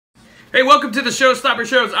Hey, welcome to the Showstopper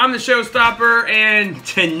Shows. I'm the Showstopper, and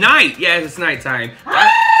tonight, yes, it's nighttime,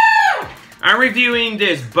 I'm reviewing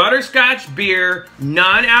this butterscotch beer,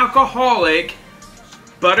 non-alcoholic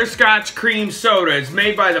butterscotch cream soda. It's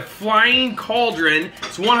made by the Flying Cauldron.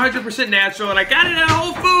 It's 100% natural, and I got it at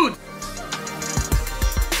Whole Foods.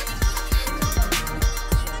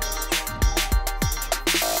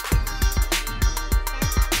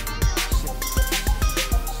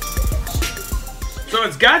 So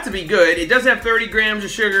it's got to be good. It does have 30 grams of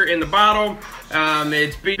sugar in the bottle.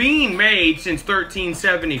 It's being made since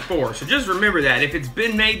 1374. So just remember that. If it's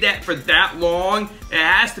been made that for that long, it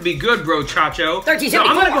has to be good, bro, chacho. 1374. So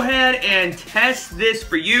I'm gonna go ahead and test this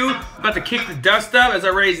for you. I'm about to kick the dust up as I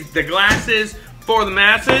raise the glasses for the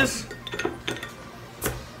masses.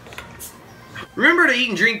 Remember to eat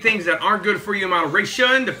and drink things that aren't good for you in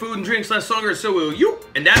moderation. The food and drinks last longer, so will you.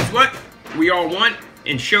 And that's what we all want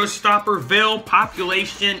in Showstopperville,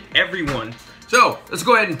 population, everyone. So, let's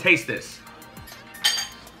go ahead and taste this.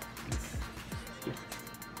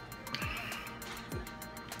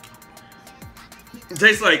 It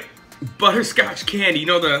tastes like butterscotch candy. You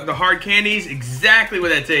know the hard candies? Exactly what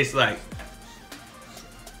that tastes like.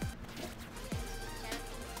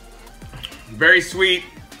 Very sweet.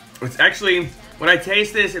 It's actually, when I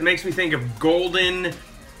taste this, it makes me think of golden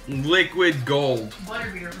liquid gold.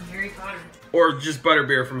 Butterbeer from Harry Potter. Or just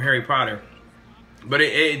butterbeer from Harry Potter. But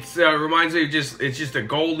it reminds me of it's just a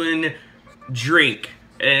golden drink.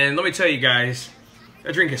 And let me tell you guys,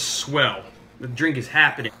 that drink is swell. The drink is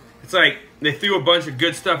happening. It's like they threw a bunch of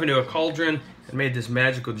good stuff into a cauldron and made this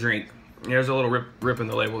magical drink. There's a little rip in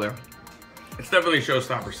the label there. It's definitely a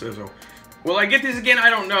Showstopper sizzle. Will I get this again? I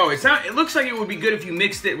don't know. It looks like it would be good if you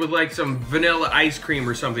mixed it with like some vanilla ice cream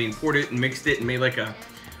or something. Poured it and mixed it and made like a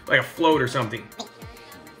float or something.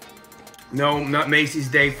 No, not Macy's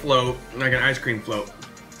Day float, like an ice cream float.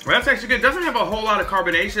 Well, that's actually good. It doesn't have a whole lot of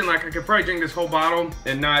carbonation. Like, I could probably drink this whole bottle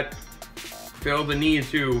and not feel the need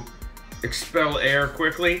to expel air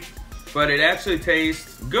quickly. But it actually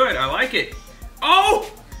tastes good. I like it. Oh,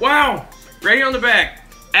 wow. Ready on the back.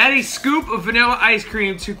 Add a scoop of vanilla ice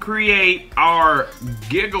cream to create our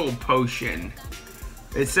giggle potion.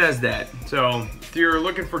 It says that. So, if you're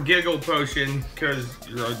looking for giggle potion because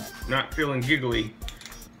you're not feeling giggly,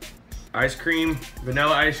 ice cream,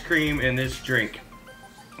 vanilla ice cream, and this drink.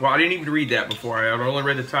 Well, I didn't even read that before. I only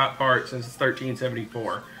read the top part since it's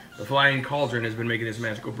 1374. The Flying Cauldron has been making this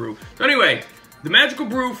magical brew. So anyway, the magical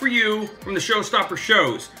brew for you from the Showstopper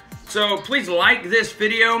Shows. So please like this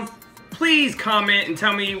video. Please comment and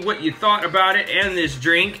tell me what you thought about it and this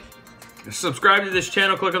drink. Subscribe to this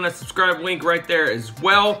channel. Click on that subscribe link right there as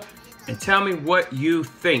well. And tell me what you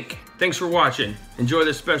think. Thanks for watching. Enjoy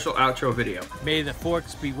this special outro video. May the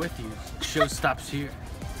forks be with you. Show stops here.